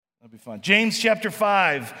It'll be fun. James chapter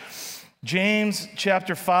 5. James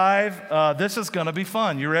chapter 5. This is going to be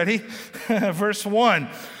fun. You ready? Verse 1.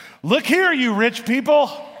 Look here, you rich people.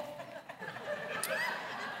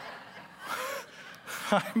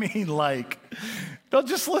 I mean, don't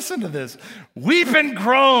just listen to this. Weep and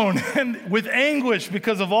groan and with anguish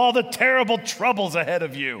because of all the terrible troubles ahead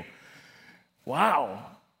of you. Wow.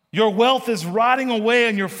 Your wealth is rotting away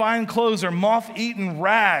and your fine clothes are moth-eaten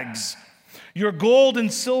rags. Your gold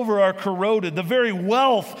and silver are corroded. The very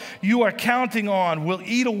wealth you are counting on will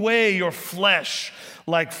eat away your flesh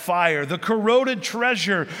like fire. The corroded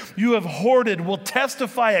treasure you have hoarded will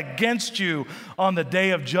testify against you on the day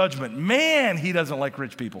of judgment. Man, he doesn't like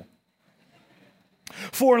rich people.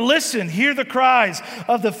 For listen, hear the cries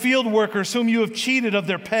of the field workers whom you have cheated of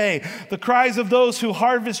their pay. The cries of those who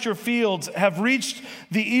harvest your fields have reached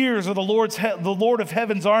the ears of the Lord of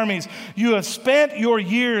heaven's armies. You have spent your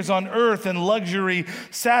years on earth in luxury,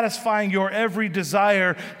 satisfying your every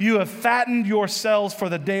desire. You have fattened yourselves for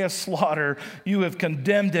the day of slaughter. You have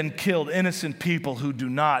condemned and killed innocent people who do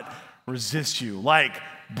not resist you.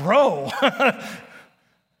 Bro.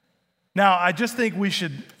 Now, I just think we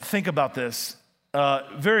should think about this.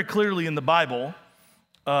 Very clearly in the Bible,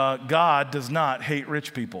 God does not hate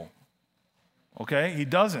rich people. Okay? He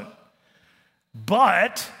doesn't.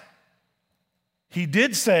 But he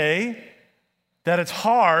did say that it's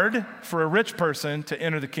hard for a rich person to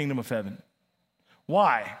enter the kingdom of heaven.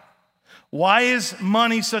 Why? Why is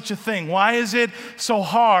money such a thing? Why is it so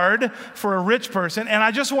hard for a rich person? And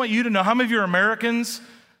I just want you to know, how many of you are Americans?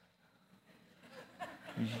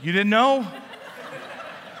 You didn't know?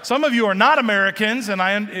 Some of you are not Americans, and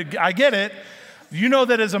I get it. You know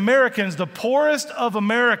that as Americans, the poorest of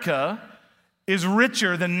America is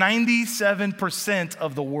richer than 97%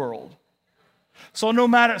 of the world. So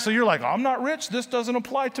you're like, I'm not rich, this doesn't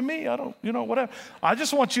apply to me, I don't, whatever. I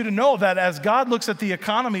just want you to know that as God looks at the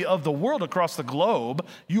economy of the world across the globe,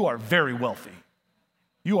 you are very wealthy.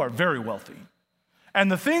 You are very wealthy. And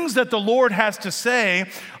the things that the Lord has to say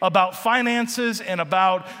about finances and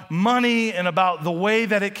about money and about the way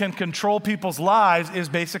that it can control people's lives is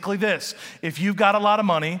basically this. If you've got a lot of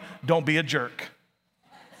money, don't be a jerk.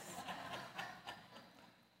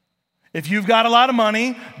 If you've got a lot of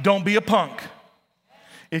money, don't be a punk.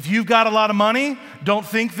 If you've got a lot of money, don't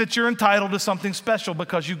think that you're entitled to something special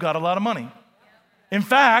because you've got a lot of money. In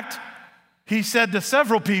fact, he said to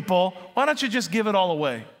several people, why don't you just give it all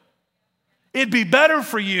away? It'd be better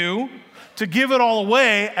for you to give it all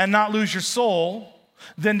away and not lose your soul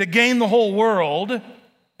than to gain the whole world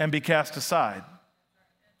and be cast aside.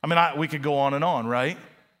 I mean, we could go on and on, right?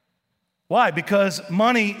 Why? Because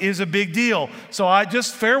money is a big deal. So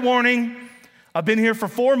fair warning, I've been here for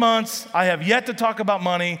 4 months. I have yet to talk about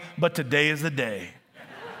money, but today is the day.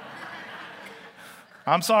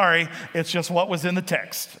 I'm sorry, it's just what was in the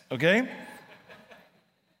text, okay?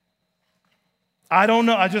 I don't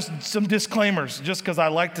know, some disclaimers, just because I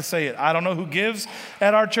like to say it. I don't know who gives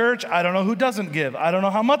at our church. I don't know who doesn't give. I don't know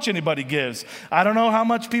how much anybody gives. I don't know how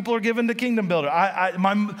much people are giving to Kingdom Builder.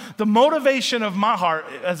 The motivation of my heart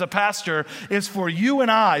as a pastor is for you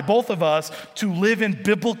and I, both of us, to live in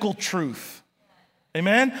biblical truth.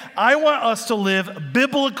 Amen? I want us to live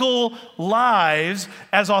biblical lives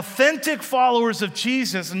as authentic followers of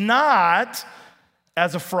Jesus, not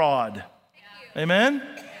as a fraud. Amen?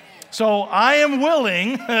 So I am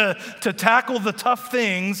willing to tackle the tough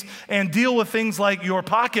things and deal with things like your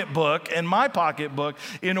pocketbook and my pocketbook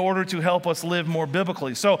in order to help us live more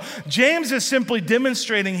biblically. So James is simply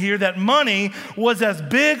demonstrating here that money was as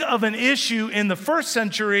big of an issue in the first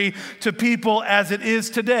century to people as it is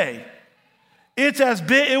today.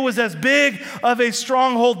 It was as big of a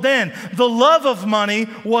stronghold then. The love of money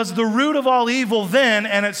was the root of all evil then,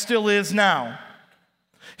 and it still is now.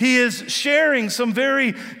 He is sharing some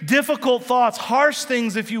very difficult thoughts, harsh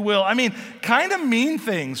things, if you will. I mean, kind of mean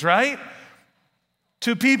things, right?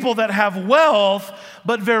 To people that have wealth,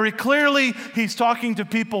 but very clearly, he's talking to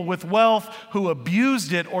people with wealth who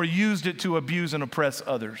abused it or used it to abuse and oppress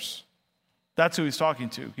others. That's who he's talking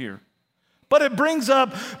to here. But it brings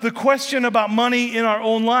up the question about money in our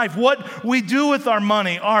own life, what we do with our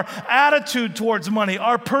money, our attitude towards money,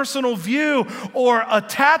 our personal view or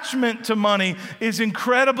attachment to money is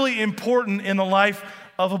incredibly important in the life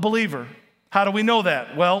of a believer. How do we know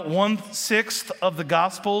that? Well, 1/6 of the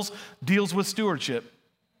Gospels deals with stewardship.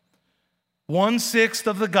 1/6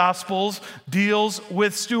 of the Gospels deals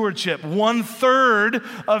with stewardship. 1/3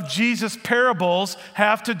 of Jesus' parables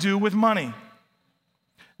have to do with money.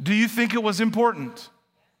 Do you think it was important?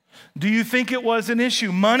 Do you think it was an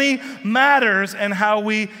issue? Money matters, and how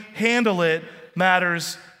we handle it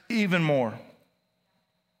matters even more.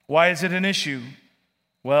 Why is it an issue?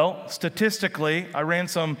 Well, statistically, I ran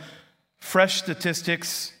some fresh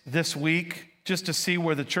statistics this week just to see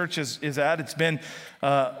where the church is at. It's been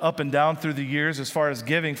up and down through the years as far as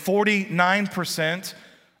giving. 49%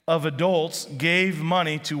 of adults gave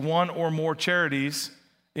money to one or more charities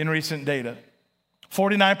in recent data.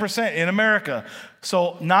 49% in America.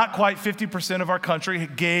 So not quite 50% of our country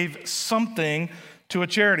gave something to a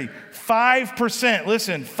charity. 5%,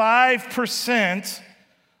 listen, 5%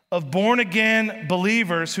 of born-again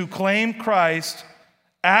believers who claim Christ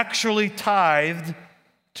actually tithed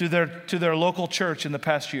to their local church in the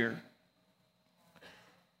past year.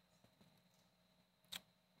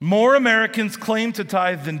 More Americans claim to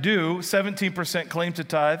tithe than do. 17% claim to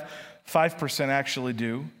tithe, 5% actually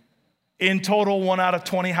do. In total, 1 out of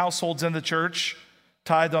 20 households in the church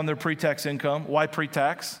tithe on their pre-tax income. Why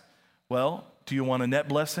pre-tax? Well, do you want a net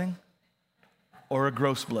blessing or a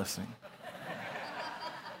gross blessing?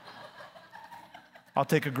 I'll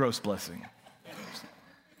take a gross blessing.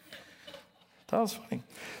 That was funny.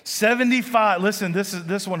 75, listen,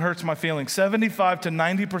 this one hurts my feelings. 75 to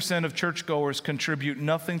 90% of churchgoers contribute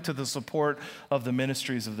nothing to the support of the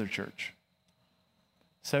ministries of their church.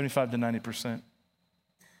 75 to 90%.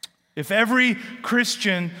 If every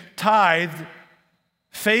Christian tithed,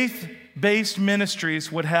 faith-based ministries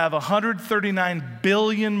would have 139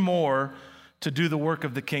 billion more to do the work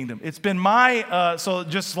of the kingdom. It's been my, so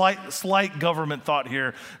just slight government thought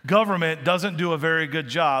here. Government doesn't do a very good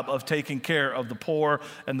job of taking care of the poor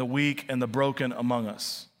and the weak and the broken among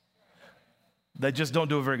us. They just don't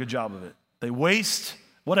do a very good job of it. They waste,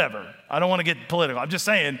 whatever. I don't want to get political. I'm just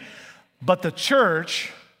saying, but the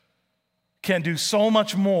church can do so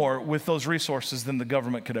much more with those resources than the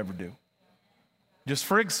government could ever do. Just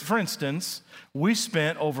for instance, we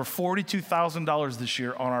spent over $42,000 this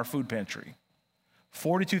year on our food pantry.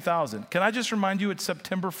 $42,000. Can I just remind you, it's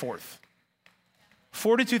September 4th.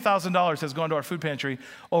 $42,000 has gone to our food pantry.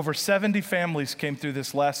 Over 70 families came through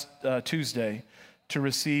this last Tuesday to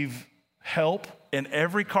receive help, and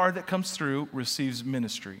every card that comes through receives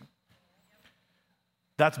ministry.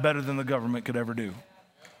 That's better than the government could ever do.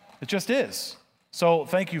 It just is. So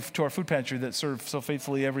thank you to our food pantry that serves so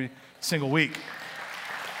faithfully every single week.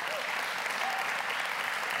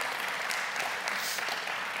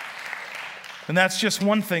 And that's just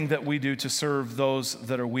one thing that we do to serve those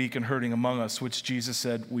that are weak and hurting among us, which Jesus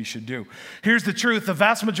said we should do. Here's the truth. The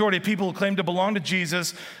vast majority of people who claim to belong to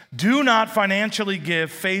Jesus do not financially give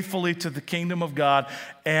faithfully to the kingdom of God.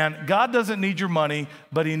 And God doesn't need your money,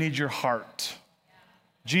 but he needs your heart.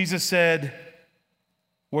 Jesus said,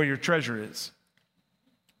 where your treasure is,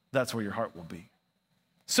 that's where your heart will be.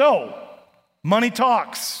 So, money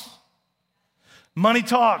talks. Money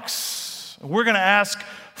talks. We're going to ask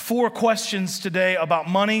 4 questions today about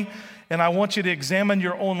money, and I want you to examine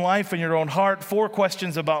your own life and your own heart. 4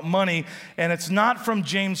 questions about money, and it's not from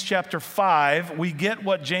James chapter 5. We get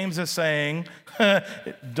what James is saying.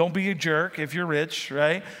 Don't be a jerk if you're rich,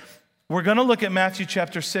 right? We're going to look at Matthew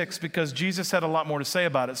chapter 6 because Jesus had a lot more to say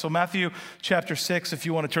about it. So Matthew chapter 6, if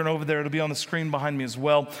you want to turn over there, it'll be on the screen behind me as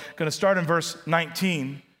well. Going to start in verse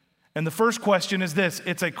 19. And the first question is this.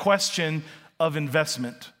 It's a question of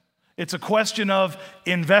investment. It's a question of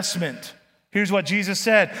investment. Here's what Jesus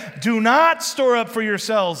said. Do not store up for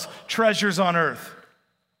yourselves treasures on earth,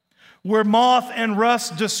 where moth and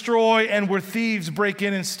rust destroy and where thieves break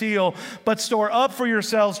in and steal, but store up for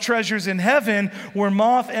yourselves treasures in heaven, where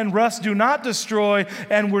moth and rust do not destroy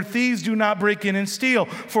and where thieves do not break in and steal.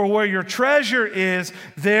 For where your treasure is,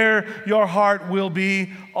 there your heart will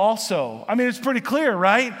be also. I mean, it's pretty clear,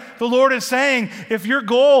 right? The Lord is saying, if your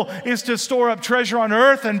goal is to store up treasure on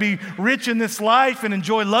earth and be rich in this life and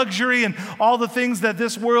enjoy luxury and all the things that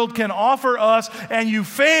this world can offer us, and you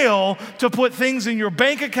fail to put things in your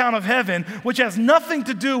bank account of heaven, which has nothing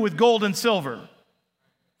to do with gold and silver,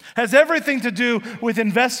 has everything to do with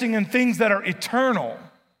investing in things that are eternal.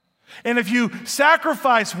 And if you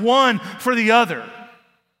sacrifice one for the other,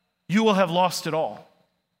 you will have lost it all.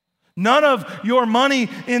 None of your money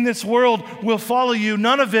in this world will follow you.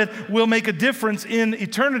 None of it will make a difference in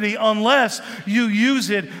eternity unless you use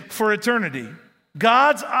it for eternity.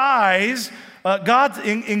 God's eyes,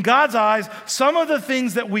 in God's eyes, some of the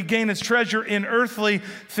things that we gain as treasure in earthly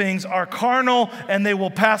things are carnal and they will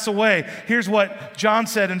pass away. Here's what John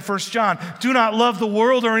said in 1 John. Do not love the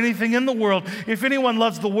world or anything in the world. If anyone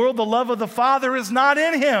loves the world, the love of the Father is not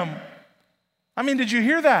in him. I mean, did you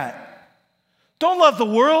hear that? Don't love the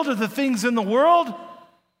world or the things in the world.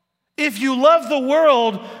 If you love the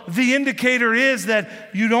world, the indicator is that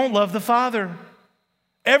you don't love the Father.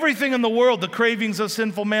 Everything in the world, the cravings of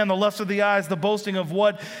sinful man, the lust of the eyes, the boasting of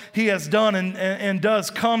what he has done and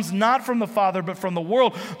does, comes not from the Father, but from the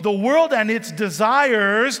world. The world and its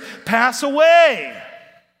desires pass away.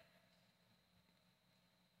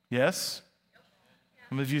 Yes?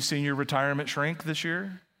 Some of you seen your retirement shrink this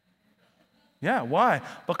year? Yeah, why?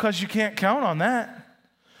 Because you can't count on that.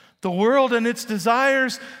 The world and its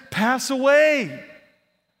desires pass away.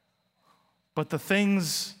 But the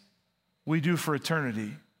things we do for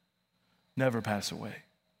eternity never pass away.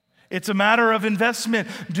 It's a matter of investment.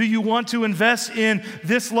 Do you want to invest in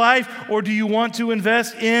this life, or do you want to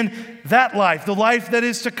invest in that life, the life that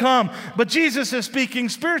is to come? But Jesus is speaking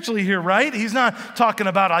spiritually here, right? He's not talking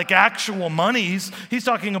about like actual money. He's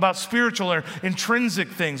talking about spiritual or intrinsic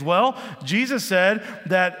things. Well, Jesus said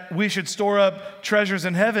that we should store up treasures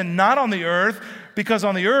in heaven, not on the earth, because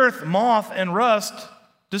on the earth, moth and rust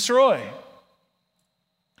destroy.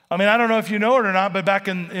 I mean, I don't know if you know it or not, but back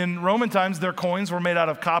in Roman times, their coins were made out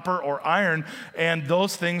of copper or iron, and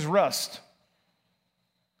those things rust.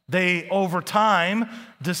 They, over time,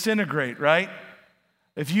 disintegrate, right?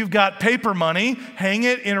 If you've got paper money, hang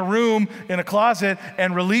it in a room, in a closet,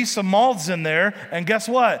 and release some moths in there, and guess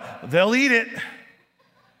what? They'll eat it.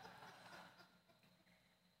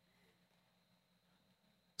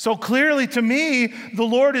 So clearly to me, the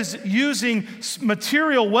Lord is using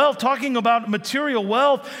material wealth, talking about material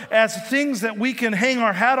wealth as things that we can hang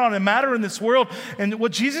our hat on and matter in this world. And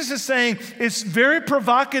what Jesus is saying is very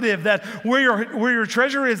provocative, that where your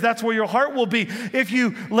treasure is, that's where your heart will be. If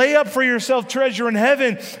you lay up for yourself treasure in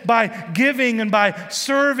heaven by giving and by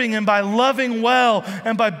serving and by loving well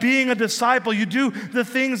and by being a disciple, you do the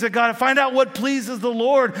things that God, find out what pleases the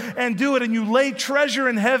Lord and do it, and you lay treasure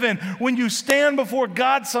in heaven. When you stand before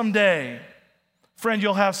God someday, friend,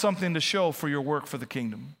 you'll have something to show for your work for the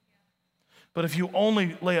kingdom. But if you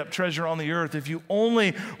only lay up treasure on the earth, if you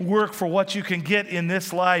only work for what you can get in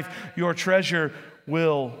this life, your treasure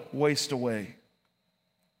will waste away.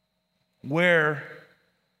 Where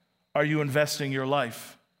are you investing your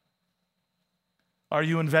life? Are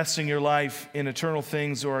you investing your life in eternal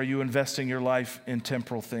things, or are you investing your life in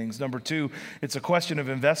temporal things? Number two, it's a question of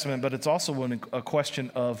investment, but it's also a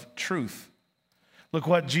question of truth. Look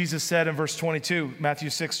what Jesus said in verse 22, Matthew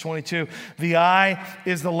 6:22. The eye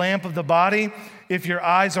is the lamp of the body. If your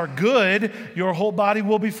eyes are good, your whole body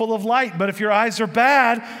will be full of light. But if your eyes are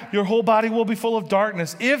bad, your whole body will be full of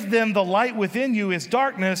darkness. If then the light within you is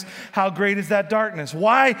darkness, how great is that darkness?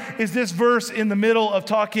 Why is this verse in the middle of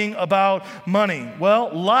talking about money? Well,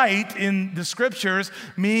 light in the scriptures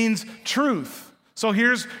means truth. So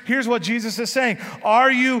here's what Jesus is saying. Are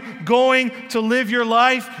you going to live your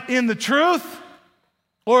life in the truth?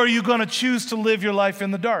 Or are you going to choose to live your life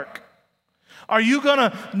in the dark? Are you going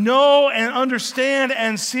to know and understand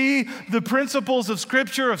and see the principles of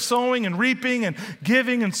Scripture of sowing and reaping and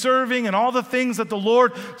giving and serving and all the things that the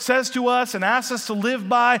Lord says to us and asks us to live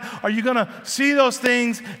by? Are you going to see those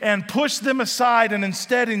things and push them aside and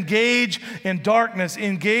instead engage in darkness,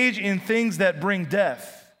 engage in things that bring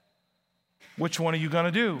death? Which one are you going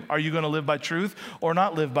to do? Are you going to live by truth or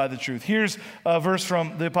not live by the truth? Here's a verse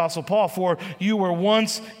from the Apostle Paul. For you were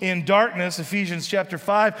once in darkness, Ephesians chapter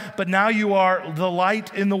 5, but now you are the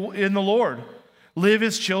light in the Lord. Live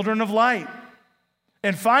as children of light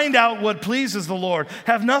and find out what pleases the Lord.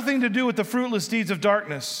 Have nothing to do with the fruitless deeds of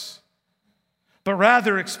darkness, but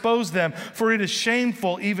rather expose them. For it is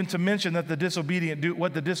shameful even to mention that the disobedient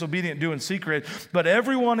do in secret, but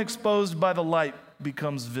everyone exposed by the light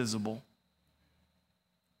becomes visible.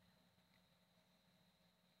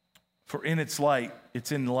 For in its light,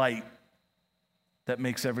 it's in light that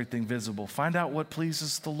makes everything visible. Find out what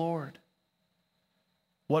pleases the Lord.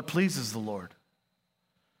 What pleases the Lord?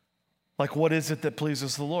 Like, what is it that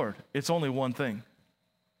pleases the Lord? It's only one thing: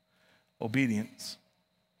 obedience.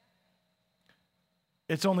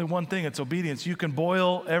 It's only one thing, it's obedience. You can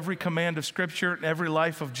boil every command of Scripture, every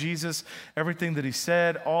life of Jesus, everything that he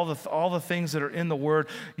said, all the things that are in the Word,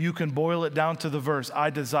 you can boil it down to the verse: I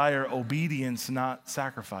desire obedience, not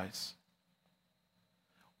sacrifice.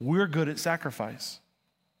 We're good at sacrifice.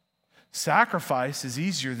 Sacrifice is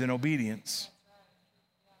easier than obedience.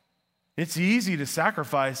 It's easy to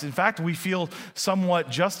sacrifice. In fact, we feel somewhat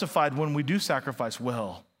justified when we do sacrifice.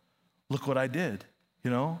 Well, look what I did, you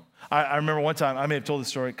know? I remember one time, I may have told this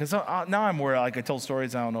story, because now I'm aware, like I told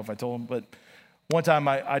stories, I don't know if I told them, but one time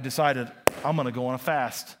I decided I'm going to go on a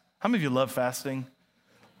fast. How many of you love fasting?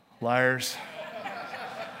 Liars.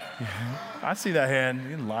 I see that hand,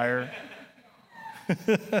 you liar.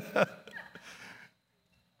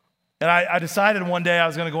 And I decided one day I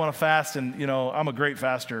was going to go on a fast, and, I'm a great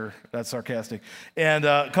faster. That's sarcastic. And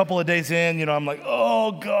a couple of days in, I'm like,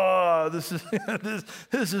 oh, God, this is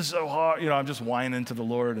this is so hard. I'm just whining to the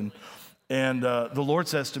Lord. And the Lord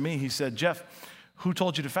says to me, he said, Jeff, who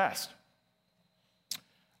told you to fast?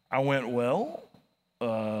 I went, well,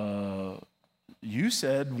 you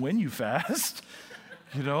said when you fast.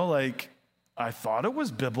 I thought it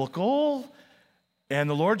was biblical. And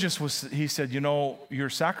the Lord he said, you're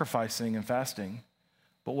sacrificing and fasting,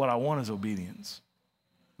 but what I want is obedience.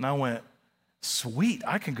 And I went, sweet,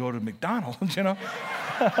 I can go to McDonald's,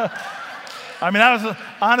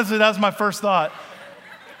 honestly, that was my first thought.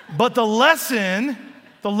 But the lesson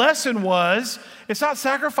was, it's not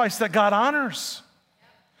sacrifice that God honors.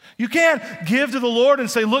 You can't give to the Lord and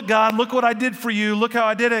say, look, God, look what I did for you. Look how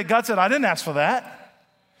I did it. God said, I didn't ask for that.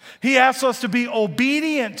 He asks us to be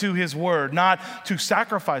obedient to his word, not to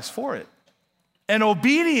sacrifice for it. And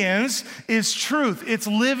obedience is truth. It's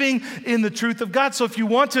living in the truth of God. So if you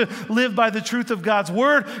want to live by the truth of God's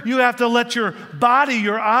word, you have to let your body,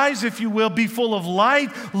 your eyes, if you will, be full of light,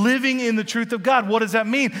 living in the truth of God. What does that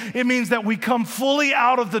mean? It means that we come fully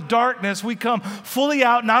out of the darkness. We come fully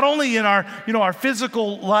out, not only in our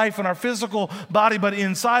physical life and our physical body, but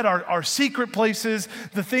inside our secret places,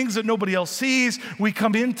 the things that nobody else sees. We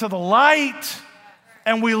come into the light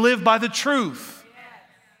and we live by the truth.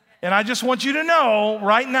 And I just want you to know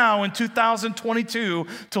right now in 2022,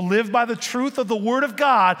 to live by the truth of the Word of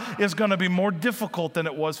God is going to be more difficult than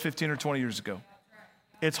it was 15 or 20 years ago.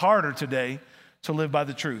 It's harder today to live by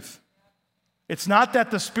the truth. It's not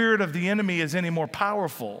that the spirit of the enemy is any more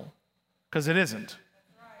powerful, because it isn't.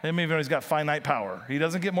 Even though he's got finite power, he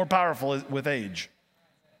doesn't get more powerful with age.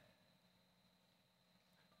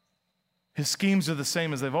 His schemes are the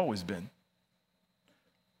same as they've always been.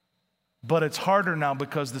 But it's harder now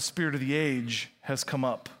because the spirit of the age has come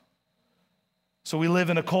up. So we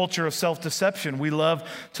live in a culture of self-deception. We love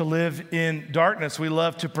to live in darkness. We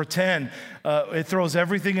love to pretend. It throws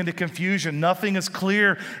everything into confusion. Nothing is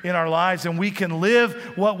clear in our lives, and we can live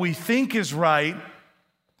what we think is right.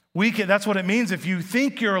 That's what it means if you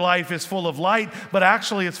think your life is full of light, but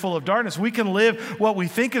actually it's full of darkness. We can live what we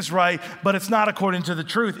think is right, but it's not according to the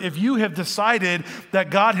truth. If you have decided that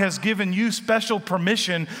God has given you special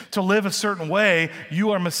permission to live a certain way,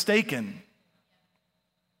 you are mistaken.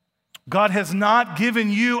 God has not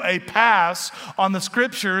given you a pass on the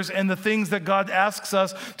scriptures and the things that God asks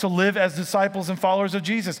us to live as disciples and followers of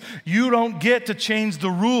Jesus. You don't get to change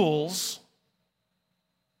the rules.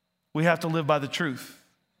 We have to live by the truth.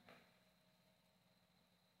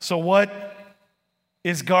 So what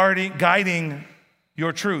is guiding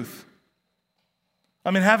your truth?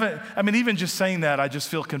 Even just saying that, I just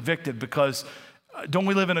feel convicted, because don't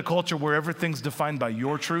we live in a culture where everything's defined by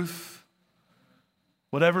your truth?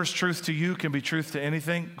 Whatever's truth to you can be truth to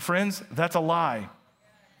anything. Friends, that's a lie.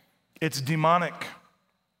 It's demonic.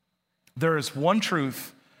 There is one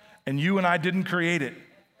truth, and you and I didn't create it,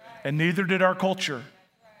 and neither did our culture.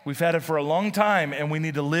 We've had it for a long time, and we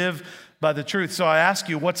need to live by the truth. So I ask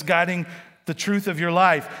you, what's guiding the truth of your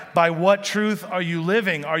life? By what truth are you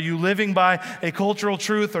living? Are you living by a cultural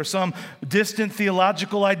truth or some distant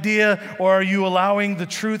theological idea? Or are you allowing the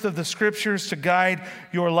truth of the scriptures to guide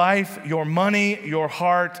your life, your money, your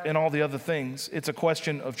heart, and all the other things? It's a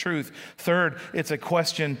question of truth. Third, it's a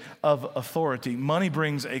question of authority. Money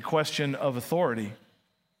brings a question of authority.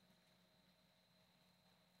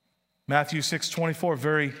 Matthew 6:24,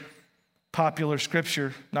 very popular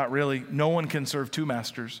scripture. Not really. No one can serve two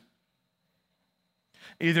masters.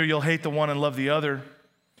 Either you'll hate the one and love the other,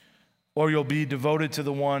 or you'll be devoted to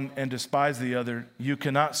the one and despise the other. You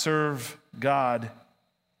cannot serve God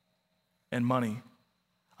and money.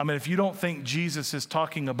 If you don't think Jesus is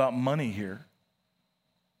talking about money here,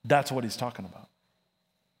 that's what he's talking about.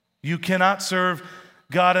 You cannot serve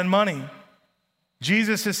God and money.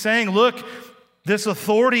 Jesus is saying, look, this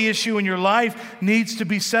authority issue in your life needs to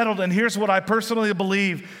be settled. And here's what I personally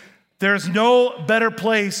believe. There's no better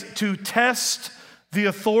place to test the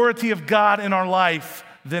authority of God in our life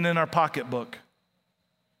than in our pocketbook.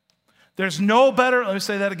 There's no better, let me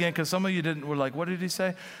say that again, because some of you were like, what did he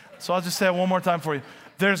say? So I'll just say it one more time for you.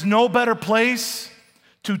 There's no better place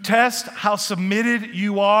to test how submitted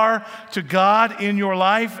you are to God in your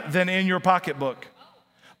life than in your pocketbook.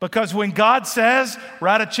 Because when God says,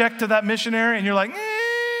 write a check to that missionary, and you're like,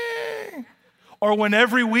 or when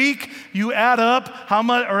every week you add up how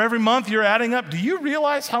much, or every month you're adding up, do you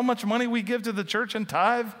realize how much money we give to the church in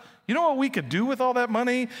tithe? You know what we could do with all that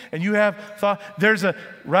money? And you have thought,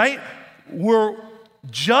 we're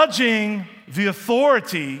judging the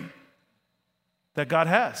authority that God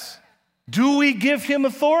has. Do we give him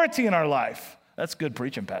authority in our life? That's good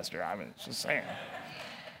preaching, Pastor. I mean, just saying.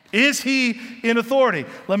 Is he in authority?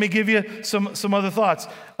 Let me give you some other thoughts.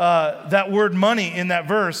 That word money in that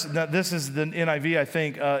verse, this is the NIV, I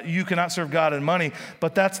think. You cannot serve God and money,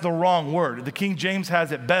 but that's the wrong word. The King James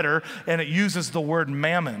has it better, and it uses the word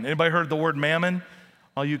mammon. Anybody heard the word mammon?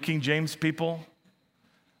 All you King James people?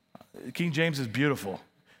 King James is beautiful.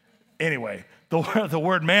 Anyway, the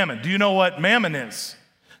word mammon. Do you know what mammon is?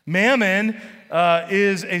 Mammon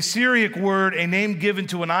is a Syriac word, a name given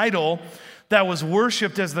to an idol that was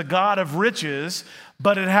worshiped as the god of riches,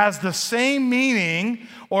 but it has the same meaning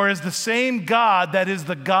or is the same God that is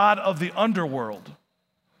the god of the underworld.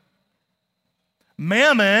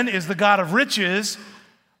 Mammon is the god of riches,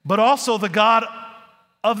 but also the god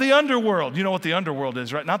of the underworld. You know what the underworld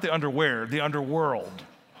is, right? Not the underwear, the underworld.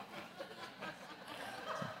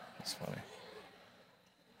 That's funny.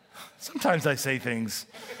 Sometimes I say things.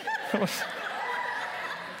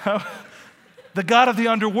 The god of the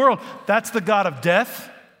underworld, that's the god of death.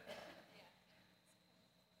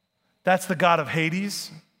 That's the god of Hades,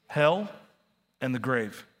 hell, and the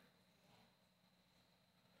grave.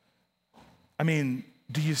 I mean,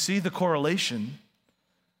 do you see the correlation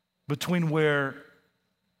between where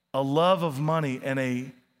a love of money and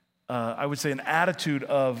I would say an attitude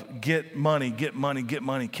of get money, get money, get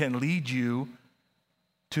money can lead you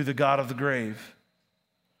to the god of the grave?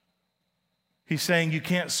 He's saying you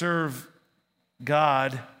can't serve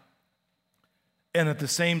God and at the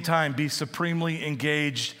same time be supremely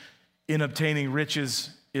engaged in obtaining riches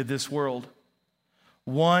in this world.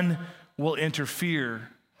 One will interfere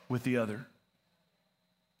with the other.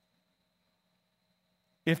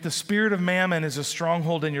 If the spirit of mammon is a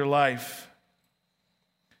stronghold in your life,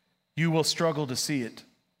 you will struggle to see it.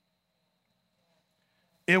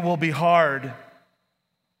 It will be hard,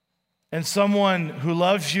 and someone who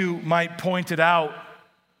loves you might point it out.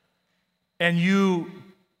 And you,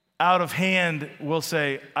 out of hand, will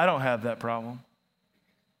say, I don't have that problem.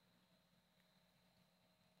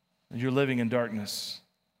 You're living in darkness.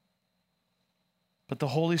 But the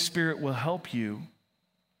Holy Spirit will help you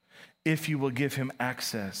if you will give him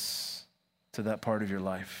access to that part of your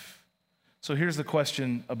life. So here's the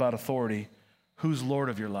question about authority. Who's Lord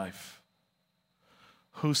of your life?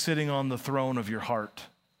 Who's sitting on the throne of your heart?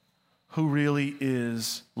 Who really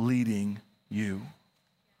is leading you?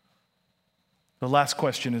 The last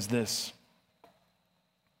question is this.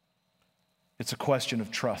 It's a question of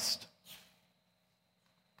trust.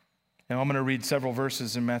 Now, I'm going to read several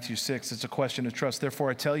verses in Matthew 6. It's a question of trust. Therefore,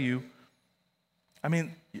 I tell you, I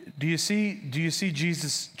mean, do you see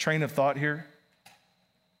Jesus' train of thought here?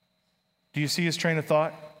 Do you see his train of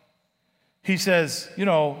thought? He says,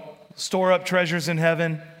 store up treasures in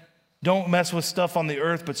heaven. Don't mess with stuff on the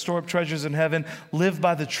earth, but store up treasures in heaven. Live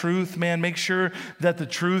by the truth, man. Make sure that the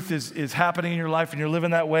truth is happening in your life and you're living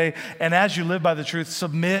that way. And as you live by the truth,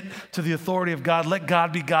 submit to the authority of God. Let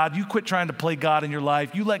God be God. You quit trying to play God in your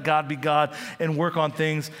life. You let God be God and work on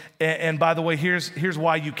things. And by the way, here's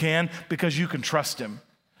why you can. Because you can trust him.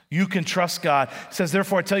 You can trust God. It says,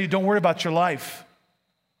 therefore, I tell you, don't worry about your life.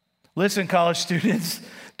 Listen, college students,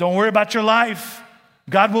 don't worry about your life.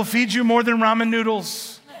 God will feed you more than ramen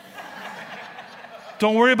noodles.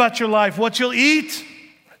 Don't worry about your life. What you'll eat,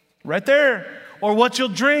 right there. Or what you'll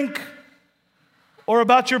drink. Or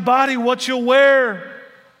about your body, what you'll wear.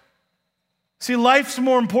 See, life's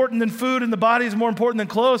more important than food and the body is more important than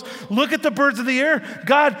clothes. Look at the birds of the air.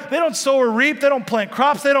 God, they don't sow or reap. They don't plant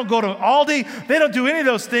crops. They don't go to Aldi. They don't do any of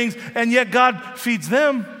those things. And yet God feeds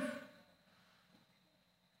them.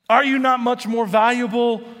 Are you not much more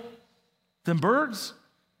valuable than birds?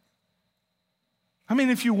 I mean,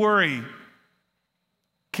 if you worry,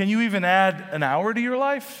 can you even add an hour to your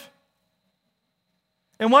life?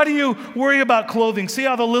 And why do you worry about clothing? See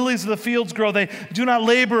how the lilies of the fields grow. They do not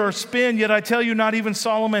labor or spin, yet I tell you, not even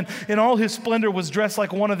Solomon in all his splendor was dressed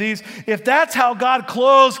like one of these. If that's how God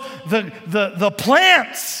clothes the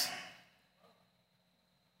plants,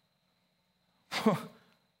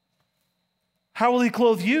 how will he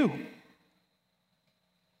clothe you?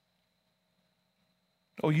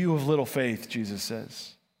 Oh, you of little faith, Jesus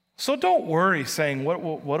says. So don't worry saying,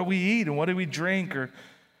 what do we eat and what do we drink or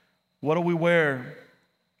what do we wear?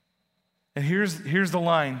 And here's the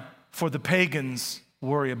line. For the pagans,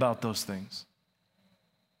 worry about those things.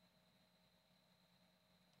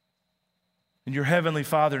 And your heavenly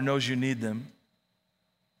Father knows you need them.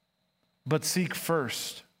 But seek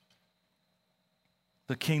first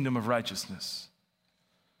the kingdom of righteousness.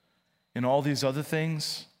 And all these other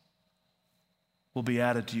things will be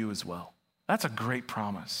added to you as well. That's a great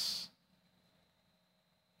promise.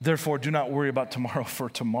 Therefore, do not worry about tomorrow, for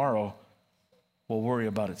tomorrow will worry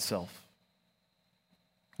about itself.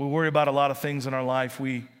 We worry about a lot of things in our life.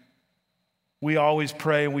 We always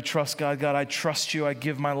pray and we trust God. God, I trust you. I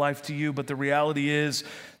give my life to you. But the reality is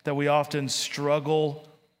that we often struggle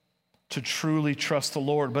to truly trust the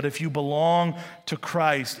Lord. But if you belong to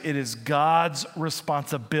Christ, it is God's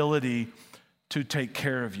responsibility to take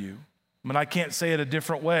care of you. I mean, I can't say it a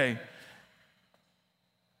different way.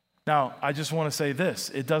 Now, I just want to say this.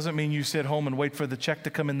 It doesn't mean you sit home and wait for the check to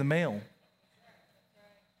come in the mail.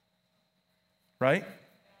 Right?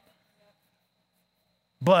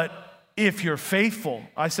 But if you're faithful,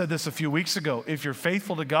 I said this a few weeks ago, if you're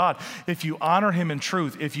faithful to God, if you honor him in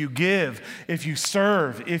truth, if you give, if you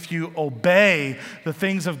serve, if you obey the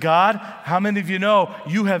things of God, how many of you know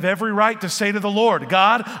you have every right to say to the Lord,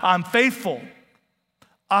 God, I'm faithful.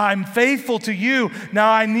 I'm faithful to you. Now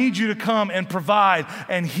I need you to come and provide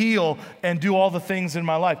and heal and do all the things in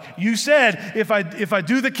my life. You said if I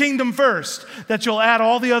do the kingdom first, that you'll add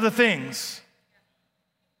all the other things.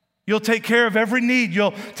 You'll take care of every need.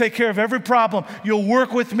 You'll take care of every problem. You'll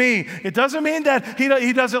work with me. It doesn't mean that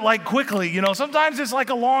he does it like quickly. You know, sometimes it's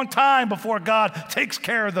like a long time before God takes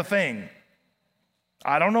care of the thing.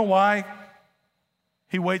 I don't know why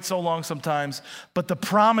he waits so long sometimes, but the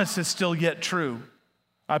promise is still yet true.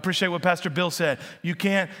 I appreciate what Pastor Bill said. You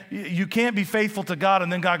can't be faithful to God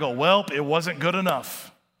and then God go, well, it wasn't good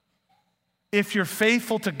enough. If you're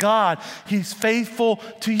faithful to God, he's faithful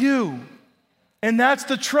to you. And that's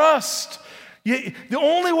the trust. The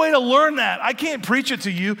only way to learn that, I can't preach it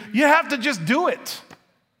to you. You have to just do it,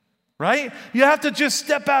 right? You have to just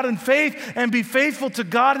step out in faith and be faithful to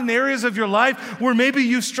God in areas of your life where maybe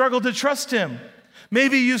you struggle to trust him.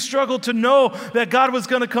 Maybe you struggle to know that God was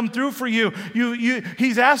going to come through for you.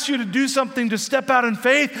 He's asked you to do something to step out in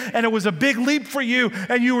faith, and it was a big leap for you,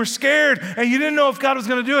 and you were scared, and you didn't know if God was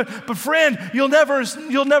going to do it. But friend, you'll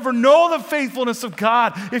never know the faithfulness of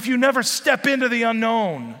God if you never step into the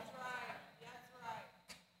unknown.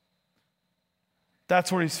 That's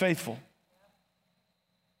where he's faithful.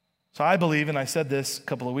 So I believe, and I said this a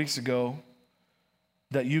couple of weeks ago,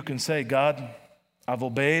 that you can say, God, I've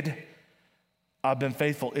obeyed. I've been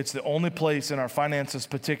faithful. It's the only place in our finances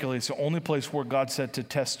particularly, it's the only place where God said to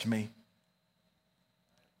test me.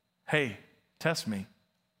 Hey, test me.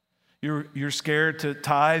 You're scared to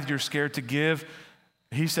tithe, you're scared to give.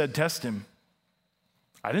 He said test him.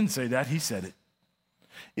 I didn't say that, he said it.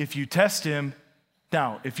 If you test him,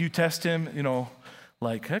 you know,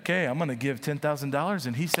 like, okay, I'm going to give $10,000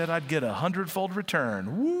 and he said I'd get 100-fold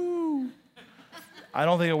return. Woo! I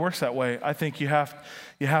don't think it works that way. I think you have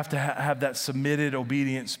to have that submitted,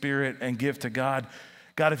 obedient spirit and give to God.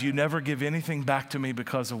 God, if you never give anything back to me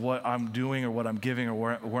because of what I'm doing or what I'm giving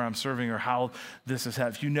or where I'm serving or how this is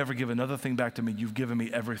happening, if you never give another thing back to me, you've given me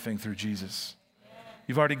everything through Jesus.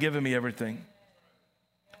 You've already given me everything.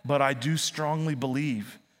 But I do strongly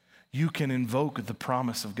believe you can invoke the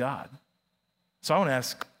promise of God. So I want to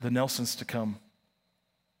ask the Nelsons to come.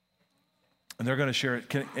 And they're going to share it.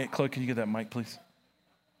 Chloe, can you get that mic, please?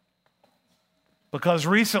 Because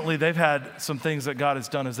recently they've had some things that God has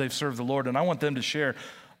done as they've served the Lord, and I want them to share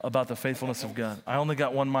about the faithfulness of God. I only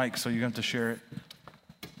got one mic, so you're going to have to share it.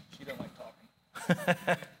 She don't like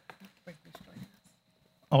talking.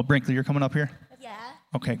 Oh, Brinkley, you're coming up here? Yeah.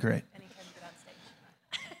 Okay, great. Anytime you get on stage.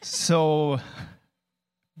 So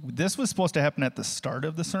this was supposed to happen at the start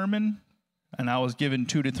of the sermon, and I was given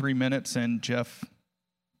 2 to 3 minutes, and Jeff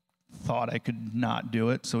thought I could not do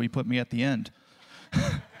it, so he put me at the end.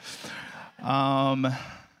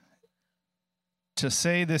 To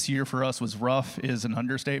say this year for us was rough is an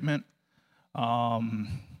understatement.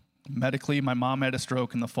 Medically, my mom had a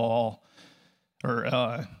stroke in the fall, or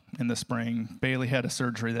in the spring. Bailey had a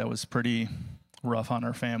surgery that was pretty rough on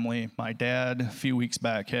our family. My dad, a few weeks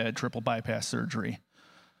back, had triple bypass surgery.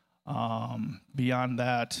 Beyond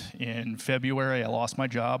that, in February, I lost my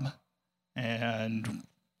job, and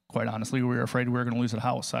quite honestly, we were afraid we were going to lose the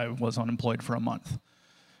house. I was unemployed for a month.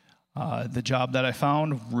 The job that I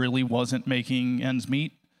found really wasn't making ends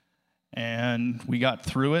meet, and we got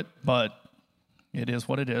through it, but it is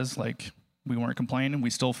what it is. Like, we weren't complaining. We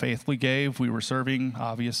still faithfully gave. We were serving,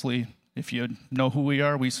 obviously. If you know who we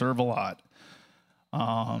are, we serve a lot.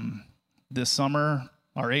 This summer,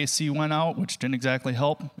 our AC went out, which didn't exactly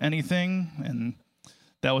help anything, and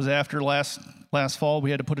that was after last fall.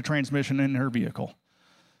 We had to put a transmission in her vehicle.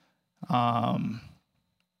 In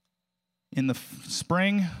the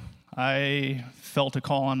spring, I felt a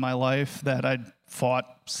call on my life that I'd fought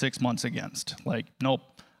 6 months against. Like, nope,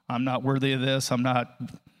 I'm not worthy of this. I'm not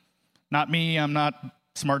me. I'm not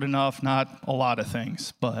smart enough, not a lot of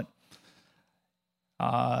things. But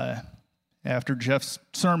after Jeff's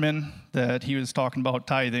sermon that he was talking about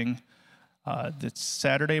tithing, the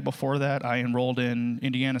Saturday before that, I enrolled in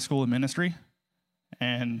Indiana School of Ministry.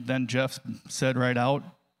 And then Jeff said right out,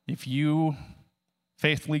 if you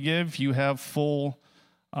faithfully give, you have full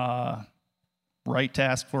right to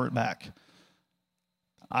ask for it back.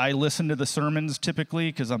 I listen to the sermons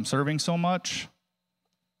typically because I'm serving so much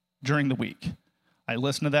during the week. I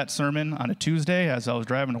listened to that sermon on a Tuesday as I was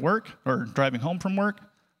driving to work or driving home from work.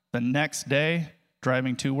 The next day,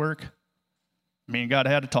 driving to work, me and God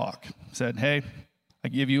had a talk. Said, hey, I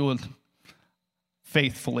give you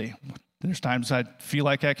faithfully. There's times I feel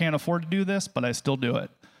like I can't afford to do this, but I still do it.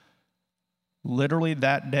 Literally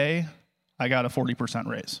that day, I got a 40%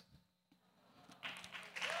 raise.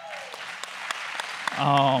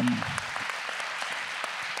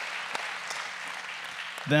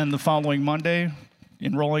 Then the following Monday,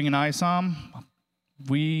 enrolling in ISOM,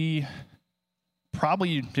 it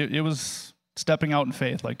was stepping out in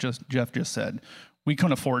faith, like Jeff just said. We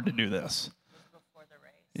couldn't afford to do this.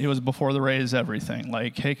 It was before the raise, everything.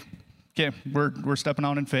 Like, hey, okay, we're stepping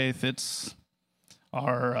out in faith. It's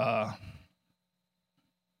our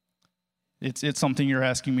it's something you're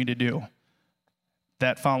asking me to do.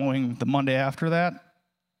 That following the Monday after that,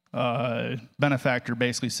 benefactor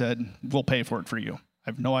basically said, we'll pay for it for you. I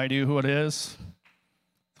have no idea who it is.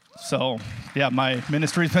 So, yeah, my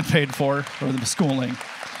ministry's been paid for the schooling.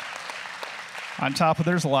 On top of,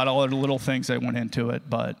 there's a lot of other little things that went into it,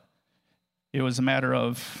 but it was a matter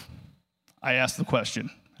of, I asked the question.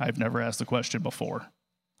 I've never asked the question before.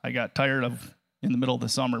 I got tired of, in the middle of the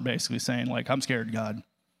summer, basically saying, like, I'm scared, God.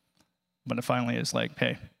 But it finally is like,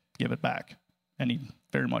 hey, give it back. And he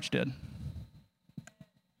very much did.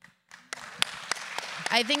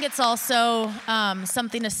 I think it's also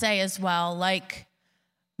something to say as well, like,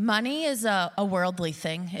 money is a worldly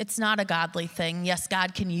thing. It's not a godly thing. Yes,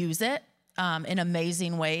 God can use it in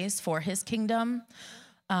amazing ways for his kingdom.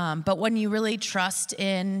 But when you really trust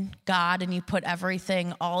in God and you put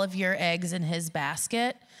everything, all of your eggs in his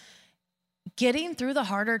basket, getting through the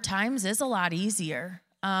harder times is a lot easier.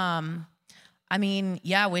 I mean,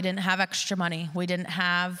 yeah, we didn't have extra money. We didn't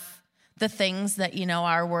have the things that,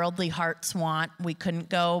 our worldly hearts want. We couldn't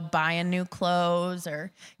go buying new clothes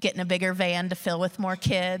or getting a bigger van to fill with more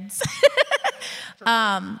kids.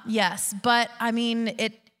 Yes, but I mean,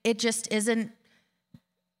 it just isn't,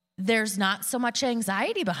 there's not so much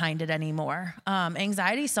anxiety behind it anymore.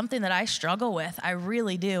 Anxiety is something that I struggle with. I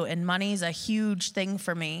really do. And money's a huge thing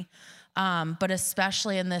for me. But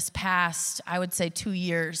especially in this past, I would say 2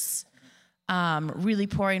 years, really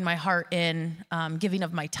pouring my heart in, giving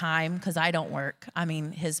of my time, because I don't work. I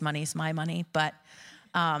mean, his money's my money, but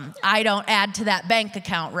I don't add to that bank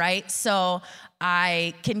account, right? So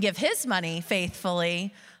I can give his money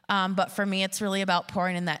faithfully, but for me, it's really about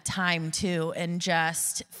pouring in that time too, and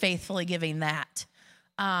just faithfully giving that.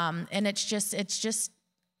 And it's just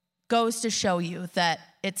goes to show you that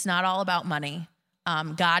it's not all about money.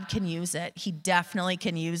 God can use it. He definitely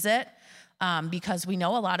can use it. Because we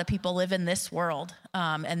know a lot of people live in this world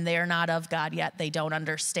and they're not of God yet. They don't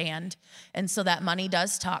understand. And so that money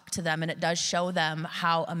does talk to them and it does show them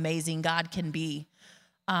how amazing God can be.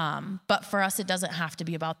 But for us, it doesn't have to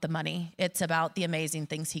be about the money. It's about the amazing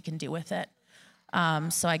things he can do with it.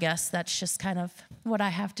 So I guess that's just kind of what I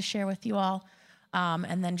have to share with you all.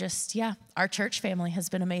 And then just, our church family has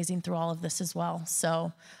been amazing through all of this as well.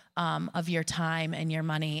 So of your time and your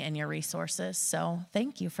money and your resources. So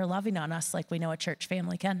thank you for loving on us like we know a church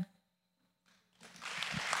family can.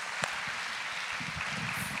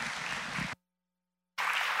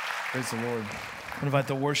 Praise the Lord. I invite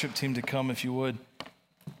the worship team to come if you would.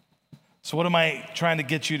 So what am I trying to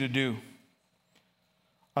get you to do?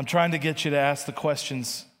 I'm trying to get you to ask the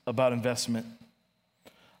questions about investment.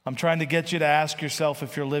 I'm trying to get you to ask yourself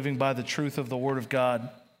if you're living by the truth of the Word of God.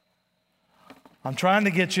 I'm trying to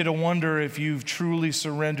get you to wonder if you've truly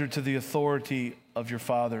surrendered to the authority of your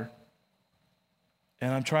Father.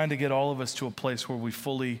 And I'm trying to get all of us to a place where we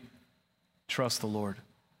fully trust the Lord,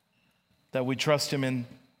 that we trust him in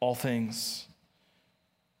all things.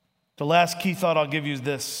 The last key thought I'll give you is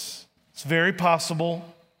this. It's very possible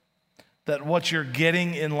that what you're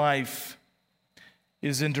getting in life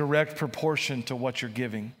is in direct proportion to what you're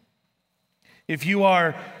giving. If you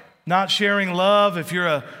are not sharing love, if you're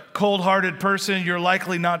a cold-hearted person, you're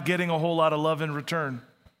likely not getting a whole lot of love in return.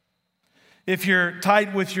 If you're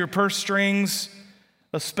tight with your purse strings,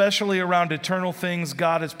 especially around eternal things,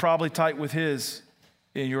 God is probably tight with his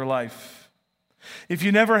in your life. If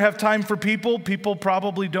you never have time for people, people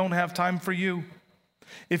probably don't have time for you.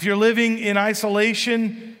 If you're living in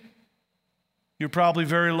isolation, you're probably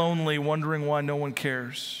very lonely, wondering why no one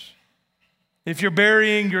cares. If you're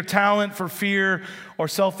burying your talent for fear or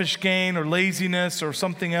selfish gain or laziness or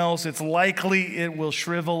something else, it's likely it will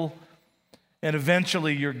shrivel, and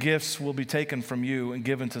eventually your gifts will be taken from you and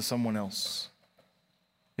given to someone else.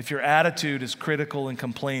 If your attitude is critical and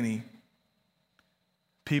complaining,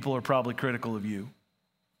 people are probably critical of you.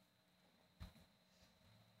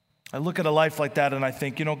 I look at a life like that and I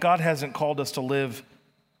think, you know, God hasn't called us to live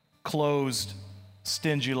closed,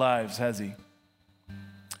 stingy lives, has he?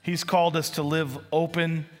 He's called us to live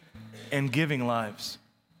open and giving lives.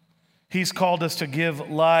 He's called us to give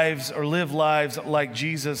lives or live lives like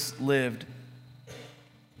Jesus lived.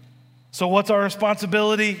 So what's our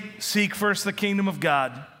responsibility? Seek first the kingdom of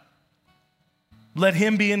God. Let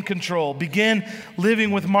him be in control. Begin living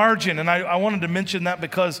with margin. And I wanted to mention that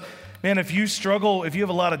because, man, if you struggle, if you have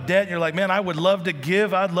a lot of debt, and you're like, man, I would love to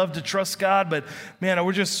give, I'd love to trust God, but man,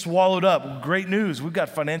 we're just swallowed up. Great news. We've got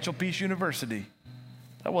Financial Peace University.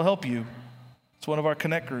 That will help you. It's one of our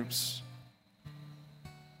connect groups.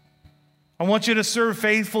 I want you to serve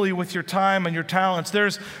faithfully with your time and your talents.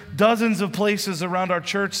 There's dozens of places around our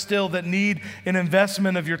church still that need an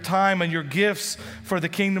investment of your time and your gifts for the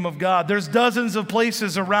kingdom of God. There's dozens of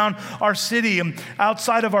places around our city and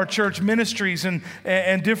outside of our church, ministries and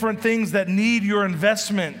different things that need your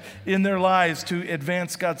investment in their lives to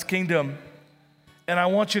advance God's kingdom. And I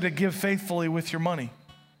want you to give faithfully with your money.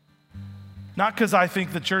 Not because I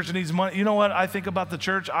think the church needs money. You know what I think about the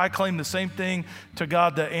church? I claim the same thing to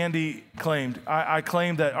God that Andy claimed. I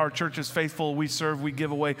claim that our church is faithful. We serve. We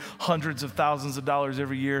give away hundreds of thousands of dollars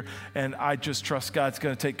every year. And I just trust God's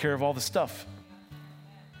going to take care of all the stuff.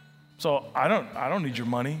 So I don't need your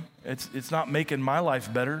money. It's not making my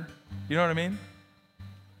life better. You know what I mean?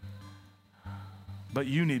 But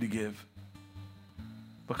you need to give.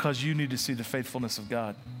 Because you need to see the faithfulness of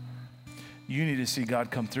God. You need to see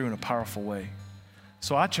God come through in a powerful way.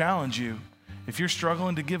 So I challenge you, if you're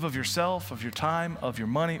struggling to give of yourself, of your time, of your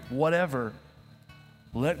money, whatever,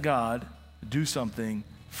 let God do something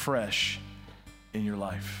fresh in your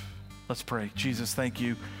life. Let's pray. Jesus, thank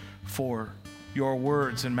you for your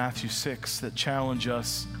words in Matthew 6 that challenge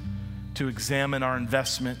us to examine our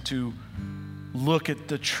investment, to look at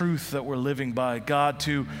the truth that we're living by. God,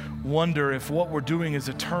 to wonder if what we're doing is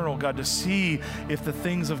eternal. God, to see if the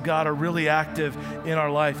things of God are really active in our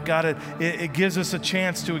life. God, it gives us a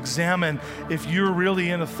chance to examine if you're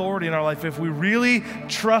really in authority in our life, if we really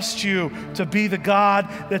trust you to be the God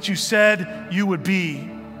that you said you would be.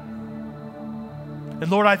 And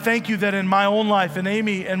Lord, I thank you that in my own life, and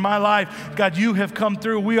Amy, in my life, God, you have come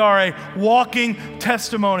through. We are a walking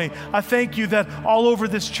testimony. I thank you that all over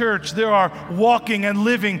this church, there are walking and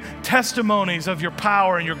living testimonies of your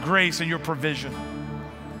power and your grace and your provision.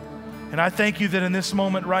 And I thank you that in this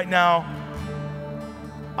moment right now,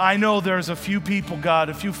 I know there's a few people, God,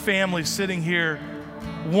 a few families sitting here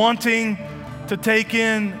wanting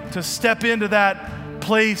to step into that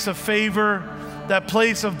place of favor, that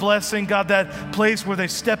place of blessing, God, that place where they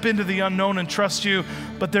step into the unknown and trust you,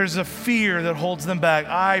 but there's a fear that holds them back.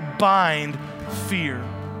 I bind fear.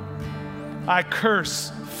 I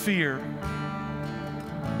curse fear.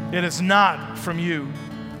 It is not from you.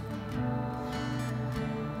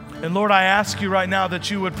 And Lord, I ask you right now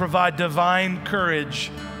that you would provide divine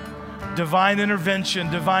courage, divine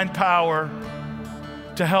intervention, divine power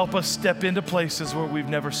to help us step into places where we've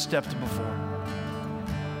never stepped before.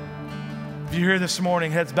 If you're here this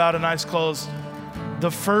morning, heads bowed and eyes closed,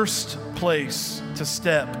 the first place to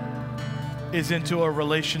step is into a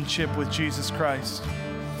relationship with Jesus Christ.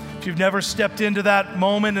 If you've never stepped into that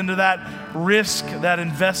moment, into that risk, that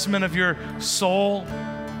investment of your soul,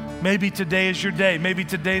 maybe today is your day. Maybe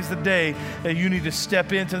today's the day that you need to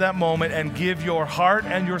step into that moment and give your heart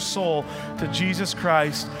and your soul to Jesus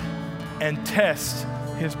Christ and test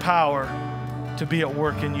his power to be at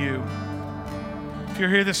work in you. If you're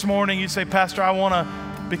here this morning, you say, Pastor, I want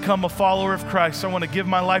to become a follower of Christ. I want to give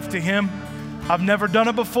my life to him. I've never done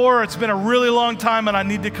it before. It's been a really long time and I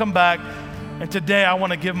need to come back. And today I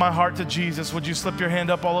want to give my heart to Jesus. Would you slip your hand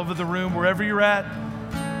up all over the room, wherever you're at?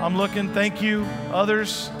 I'm looking. Thank you.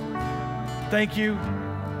 Others. Thank you.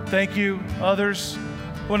 Thank you. Others.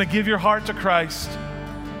 Want to give your heart to Christ.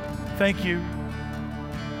 Thank you.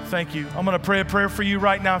 Thank you. I'm going to pray a prayer for you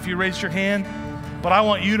right now if you raise your hand. But I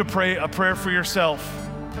want you to pray a prayer for yourself.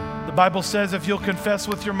 The Bible says if you'll confess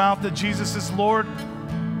with your mouth that Jesus is Lord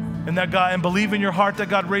and that God, and believe in your heart that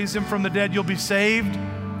God raised him from the dead, you'll be saved.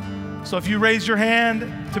 So if you raise your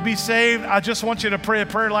hand to be saved, I just want you to pray a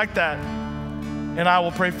prayer like that. And I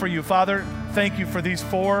will pray for you. Father, thank you for these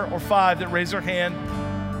 4 or 5 that raise their hand.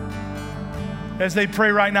 as they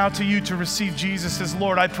pray right now to you to receive Jesus as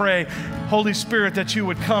Lord, I pray, Holy Spirit, that you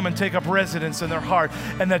would come and take up residence in their heart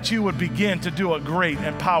and that you would begin to do a great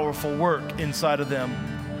and powerful work inside of them.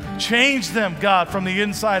 Change them, God, from the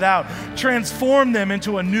inside out. Transform them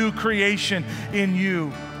into a new creation in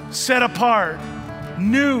you, set apart,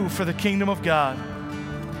 new for the kingdom of God.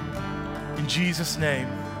 In Jesus' name,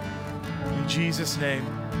 in Jesus' name,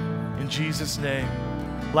 in Jesus' name.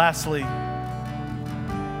 Lastly,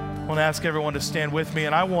 I want to ask everyone to stand with me,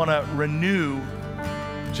 and I want to renew,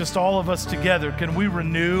 just all of us together, can we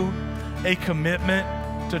renew a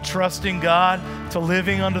commitment to trusting God, to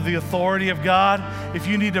living under the authority of God? If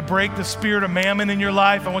you need to break the spirit of mammon in your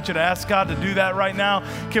life, I want you to ask God to do that right now.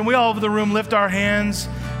 Can we all over the room lift our hands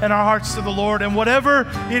and our hearts to the Lord? And whatever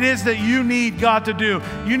it is that you need God to do,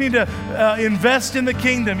 you need to invest in the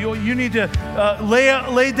kingdom. You need to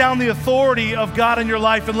lay down the authority of God in your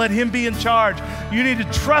life and let Him be in charge. You need to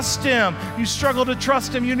trust Him. You struggle to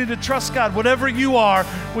trust Him. You need to trust God. Whatever you are,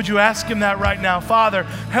 would you ask Him that right now? Father,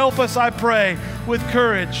 help us, I pray, with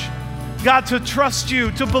courage, God, to trust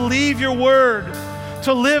you, to believe your word,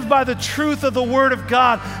 to live by the truth of the word of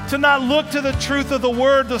God, to not look to the truth of the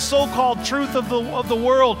word, the so-called truth of the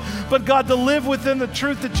world, but God, to live within the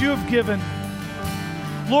truth that you have given.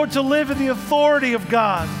 Lord, to live in the authority of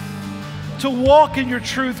God, to walk in your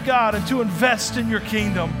truth, God, and to invest in your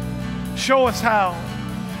kingdom. Show us how.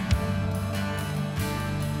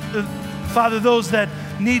 Father, those that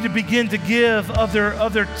need to begin to give of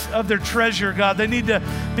their treasure, God, they need to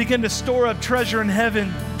begin to store up treasure in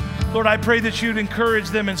heaven. Lord, I pray that you'd encourage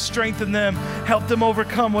them and strengthen them, help them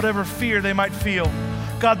overcome whatever fear they might feel.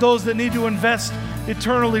 God, those that need to invest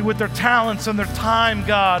eternally with their talents and their time,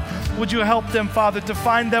 God, would you help them, Father, to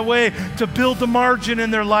find that way to build the margin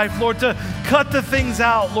in their life, Lord, to cut the things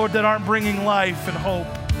out, Lord, that aren't bringing life and hope.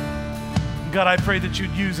 God, I pray that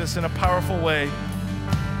you'd use us in a powerful way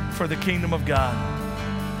for the kingdom of God.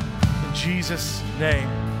 In Jesus' name,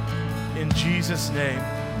 in Jesus' name,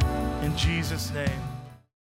 in Jesus' name.